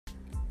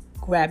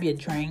Grab your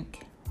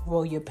drink,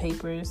 roll your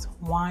papers,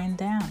 wind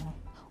down,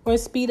 or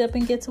speed up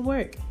and get to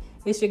work.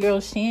 It's your girl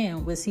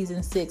Shan with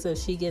season 6 of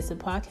She Gets It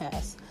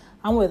podcast.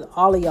 I'm with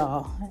all of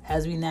y'all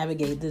as we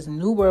navigate this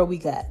new world we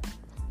got.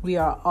 We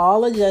are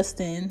all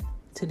adjusting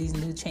to these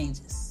new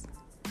changes.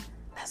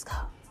 Let's go.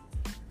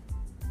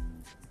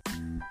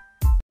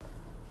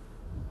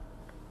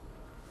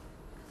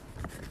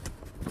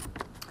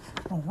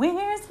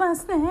 Where's my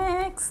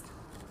snacks?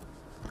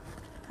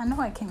 I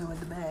know I came with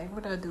the bag.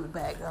 What did I do with the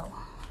bag though?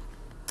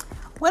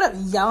 What up,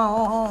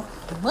 y'all?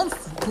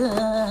 What's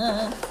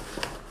good?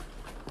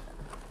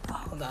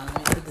 Hold on, let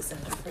me put this in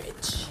the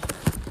fridge.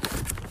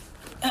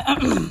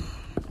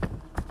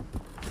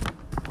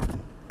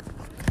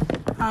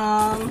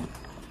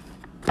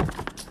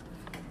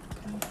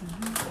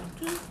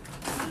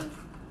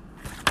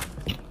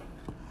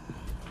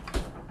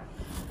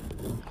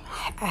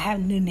 I have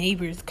new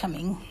neighbors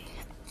coming.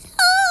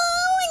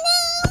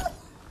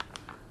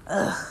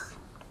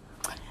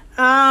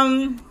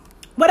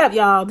 What up,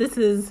 y'all? This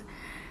is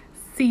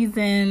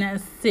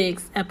season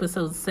 6,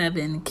 episode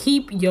 7.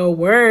 Keep your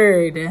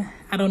word.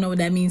 I don't know what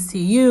that means to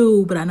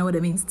you, but I know what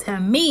it means to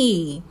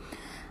me.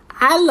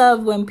 I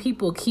love when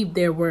people keep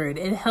their word.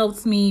 It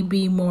helps me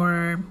be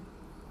more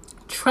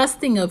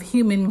trusting of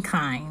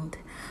humankind.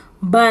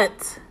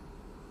 But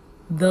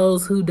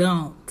those who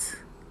don't,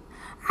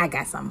 I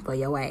got something for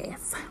your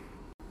ass.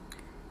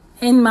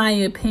 In my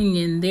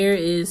opinion, there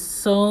is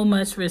so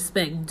much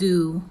respect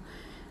due,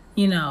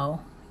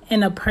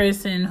 in a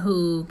person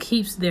who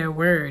keeps their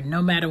word,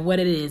 no matter what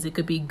it is. It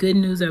could be good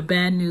news or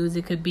bad news.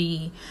 It could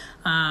be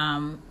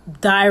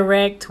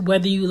direct,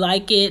 whether you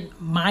like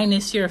it,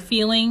 minus your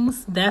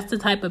feelings. That's the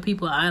type of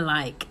people I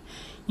like.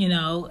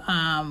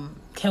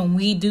 Can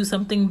we do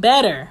something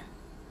better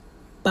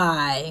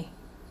by,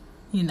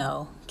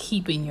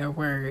 keeping your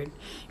word?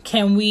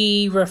 Can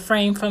we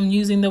refrain from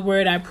using the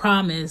word I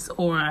promise,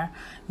 or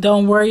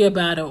don't worry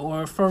about it,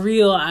 or for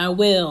real, I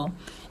will?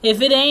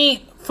 If it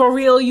ain't for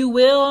real, you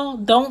will,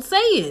 don't say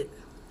it.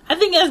 I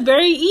think that's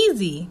very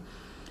easy.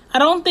 I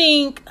don't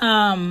think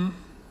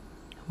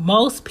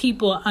most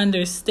people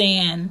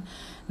understand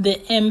the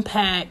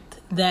impact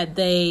that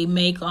they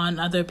make on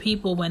other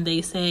people when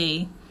they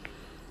say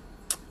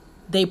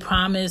they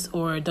promise,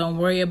 or don't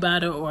worry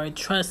about it, or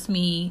trust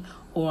me,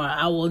 or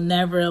I will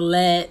never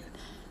let.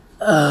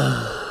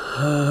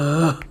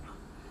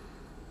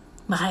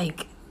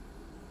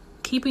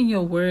 Keeping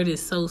your word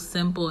is so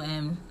simple,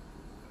 and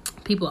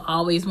people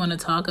always want to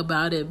talk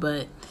about it,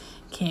 but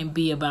can't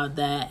be about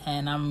that.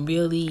 And I'm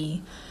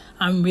really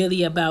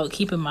about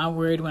keeping my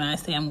word when I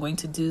say I'm going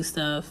to do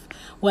stuff.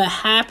 What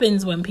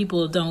happens when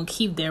people don't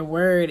keep their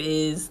word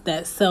is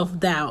that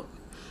self-doubt,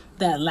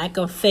 that lack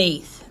of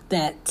faith,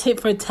 that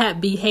tit-for-tat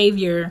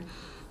behavior,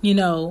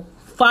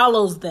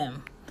 follows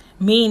them.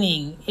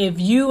 Meaning, if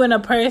you and a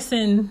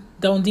person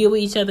don't deal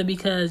with each other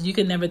because you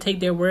can never take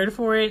their word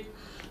for it,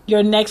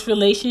 your next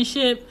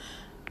relationship,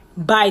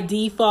 by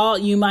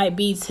default, you might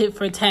be tit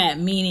for tat,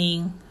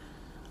 meaning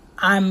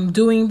I'm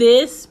doing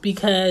this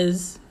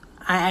because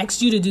I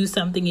asked you to do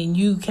something and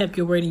you kept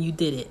your word and you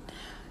did it.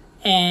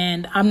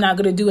 And I'm not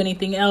going to do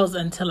anything else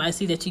until I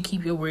see that you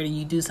keep your word and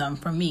you do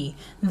something for me.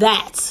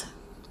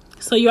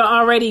 So you're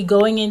already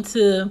going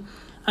into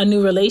a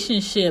new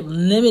relationship,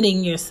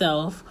 limiting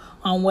yourself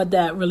on what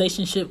that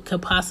relationship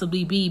could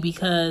possibly be,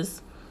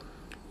 because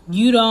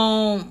you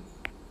don't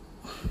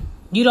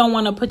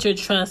want to put your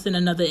trust in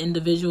another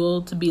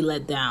individual to be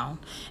let down.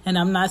 And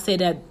I'm not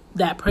saying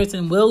that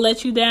person will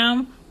let you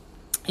down.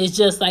 It's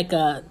just like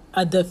a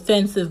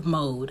defensive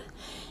mode.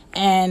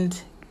 And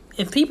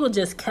if people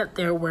just kept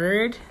their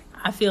word,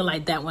 I feel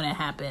like that wouldn't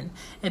happen.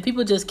 If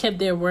people just kept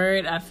their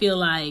word, I feel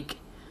like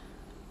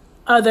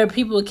other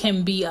people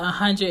can be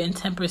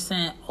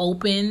 110%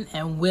 open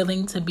and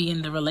willing to be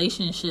in the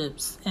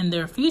relationships in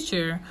their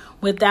future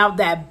without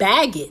that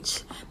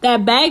baggage.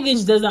 That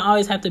baggage doesn't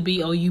always have to be,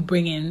 you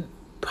bring in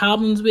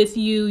problems with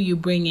you, you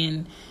bring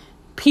in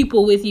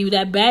people with you.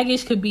 That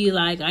baggage could be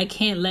like, I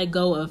can't let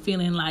go of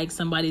feeling like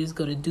somebody's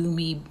going to do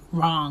me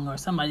wrong, or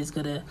somebody's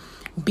going to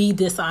be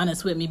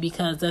dishonest with me,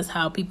 because that's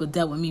how people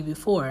dealt with me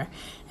before.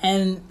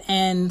 And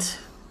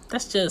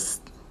that's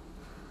just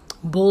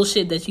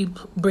bullshit that you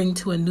bring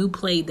to a new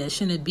plate that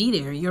shouldn't be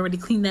there. You already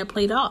cleaned that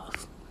plate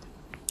off.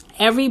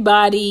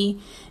 Everybody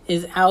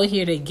is out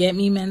here to get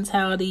me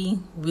mentality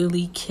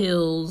really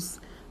kills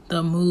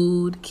the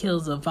mood,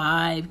 kills the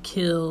vibe,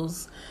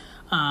 kills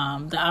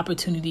the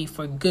opportunity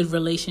for good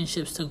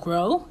relationships to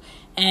grow.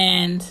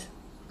 And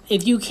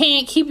if you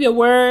can't keep your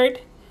word,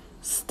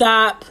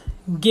 stop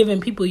giving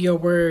people your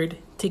word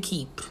to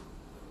keep.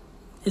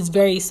 It's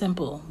very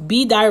simple.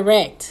 Be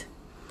direct.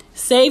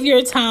 Save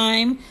your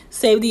time,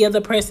 save the other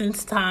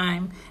person's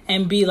time,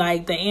 and be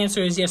like, the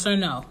answer is yes or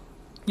no.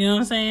 You know what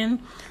I'm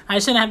saying? I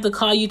shouldn't have to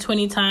call you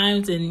 20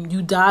 times and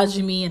you dodge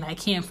me and I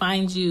can't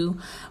find you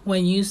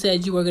when you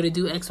said you were going to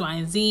do X, Y,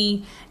 and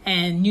Z.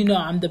 And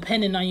I'm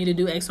dependent on you to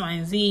do X, Y,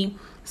 and Z.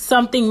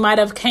 Something might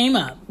have came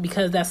up,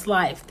 because that's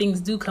life.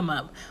 Things do come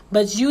up.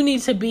 But you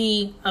need to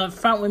be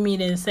upfront with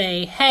me and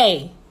say,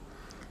 hey,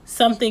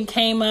 something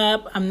came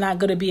up, I'm not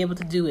going to be able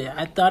to do it.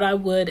 I thought I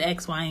would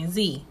X, Y, and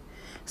Z.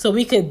 So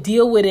we could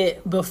deal with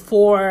it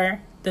before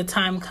the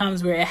time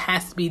comes where it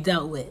has to be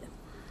dealt with.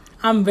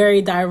 I'm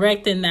very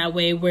direct in that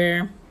way,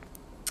 where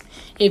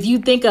if you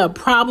think a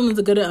problem is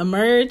going to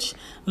emerge,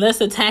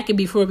 let's attack it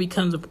before it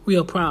becomes a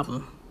real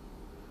problem.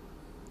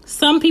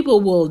 Some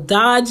people will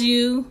dodge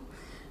you,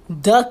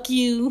 duck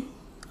you,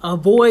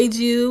 avoid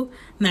you,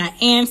 not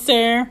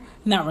answer,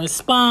 not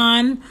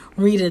respond,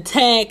 read a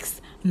text,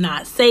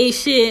 not say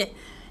shit.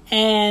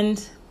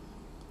 And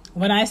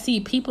when I see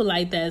people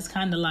like that, it's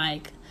kind of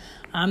like,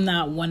 I'm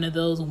not one of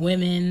those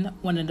women,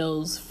 one of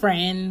those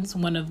friends,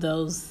 one of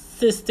those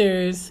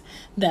sisters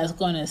that's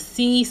going to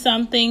see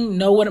something,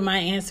 know what my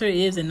answer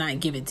is, and not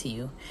give it to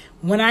you.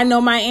 When I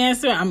know my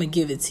answer, I'm going to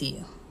give it to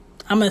you.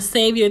 I'm going to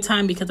save your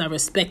time because I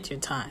respect your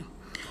time.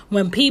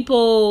 When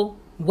people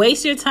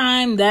waste your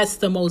time, that's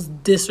the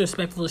most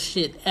disrespectful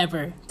shit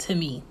ever to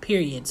me,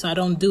 period. So I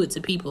don't do it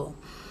to people.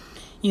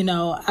 You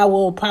know, I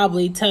will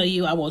probably tell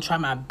you, I will try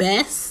my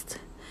best.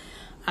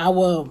 I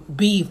will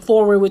be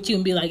forward with you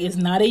and be like, it's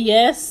not a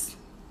yes.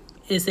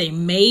 It's a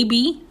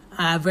maybe.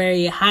 A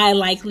very high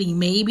likely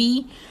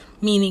maybe,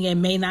 meaning it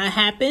may not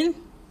happen.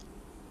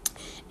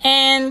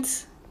 And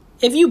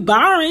if you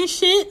borrowing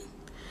shit,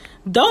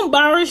 don't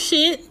borrow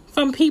shit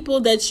from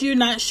people that you're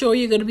not sure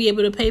you're going to be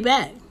able to pay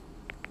back.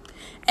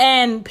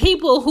 And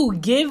people who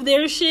give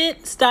their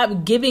shit,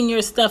 stop giving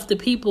your stuff to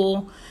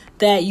people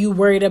that you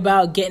worried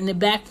about getting it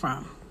back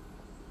from.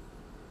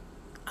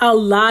 A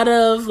lot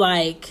of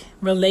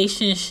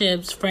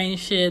relationships,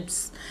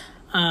 friendships,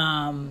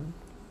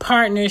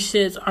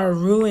 partnerships are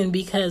ruined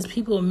because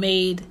people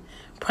made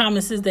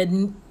promises that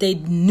they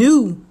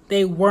knew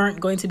they weren't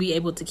going to be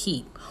able to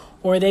keep,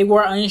 or they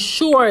were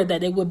unsure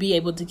that they would be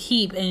able to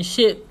keep, and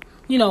shit,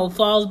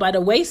 falls by the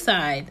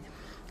wayside.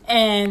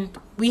 And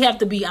we have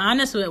to be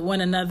honest with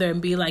one another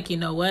and be like, you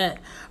know what,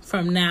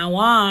 from now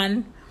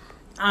on,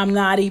 I'm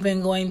not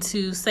even going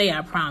to say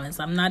I promise.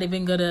 I'm not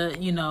even going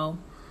to,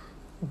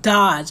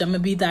 dodge. I'm going to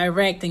be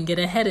direct and get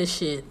ahead of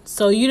shit.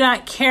 So you're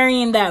not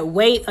carrying that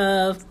weight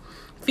of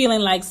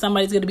feeling like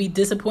somebody's going to be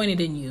disappointed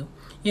in you.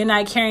 You're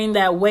not carrying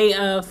that weight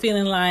of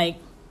feeling like,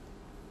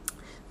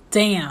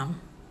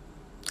 damn,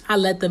 I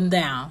let them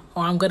down,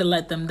 or I'm going to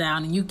let them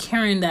down. And you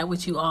carrying that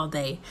with you all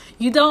day.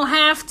 You don't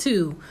have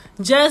to.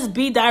 Just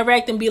be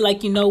direct and be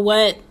like, you know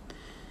what?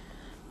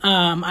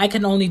 I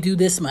can only do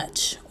this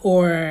much.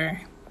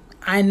 Or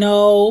I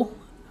know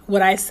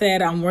what I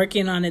said. I'm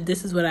working on it.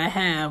 This is what I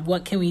have.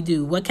 What can we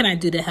do? What can I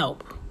do to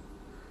help?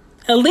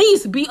 At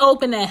least be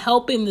open to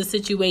helping the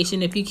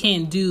situation if you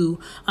can't do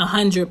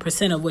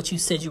 100% of what you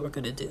said you were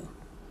going to do.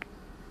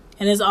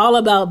 And it's all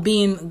about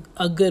being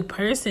a good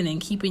person and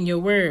keeping your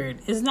word.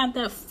 It's not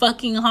that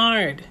fucking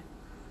hard.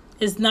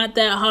 It's not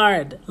that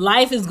hard.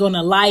 Life is going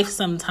to life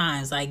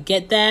sometimes. I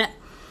get that.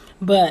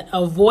 But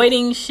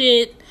avoiding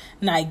shit,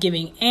 not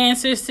giving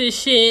answers to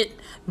shit,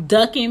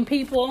 ducking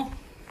people,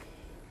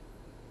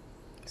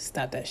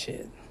 stop that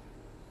shit.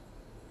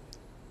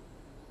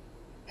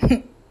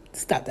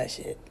 Stop that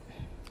shit.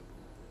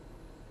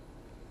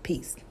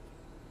 Peace.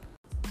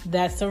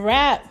 That's a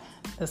wrap.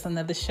 That's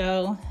another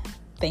show.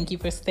 Thank you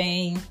for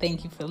staying.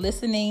 Thank you for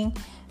listening.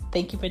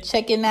 Thank you for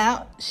checking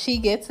out She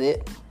Gets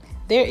It.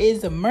 There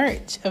is a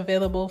merch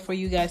available for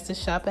you guys to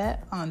shop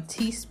at on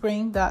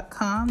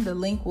teespring.com. The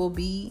link will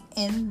be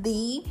in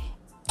the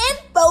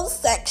info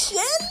section.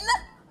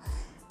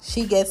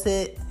 She Gets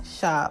It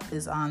shop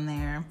is on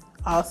there.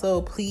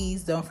 Also,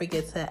 please don't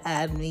forget to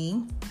add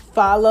me.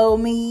 Follow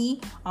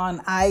me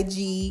on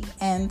IG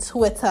and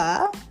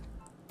Twitter.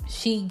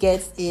 She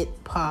Gets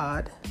It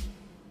Pod.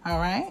 All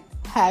right?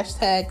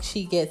 Hashtag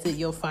She Gets It.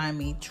 You'll find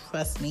me.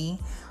 Trust me.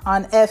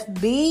 On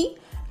FB,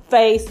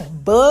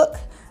 Facebook.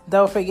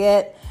 Don't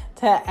forget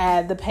to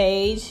add the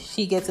page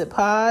She Gets It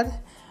Pod.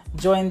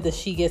 Join the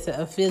She Gets It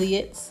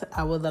affiliates.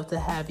 I would love to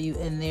have you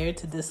in there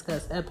to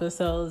discuss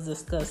episodes,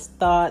 discuss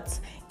thoughts,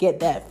 get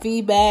that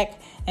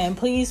feedback. And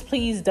please,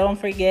 please don't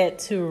forget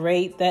to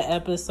rate the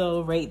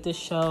episode, rate the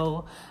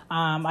show.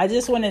 I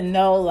just want to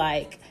know,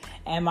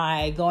 am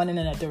I going in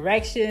a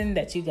direction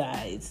that you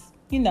guys,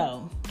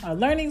 are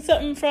learning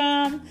something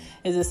from?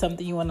 Is it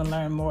something you want to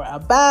learn more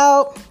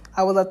about?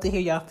 I would love to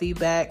hear y'all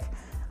feedback.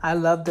 I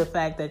love the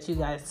fact that you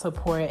guys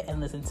support and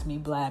listen to me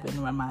blab and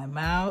run my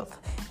mouth.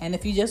 And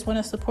if you just want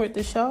to support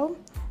the show,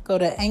 go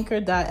to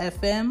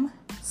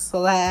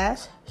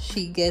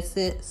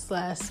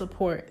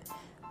anchor.fm/SheGetsIt/support.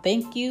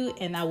 Thank you,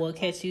 and I will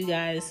catch you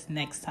guys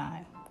next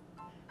time.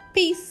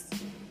 Peace.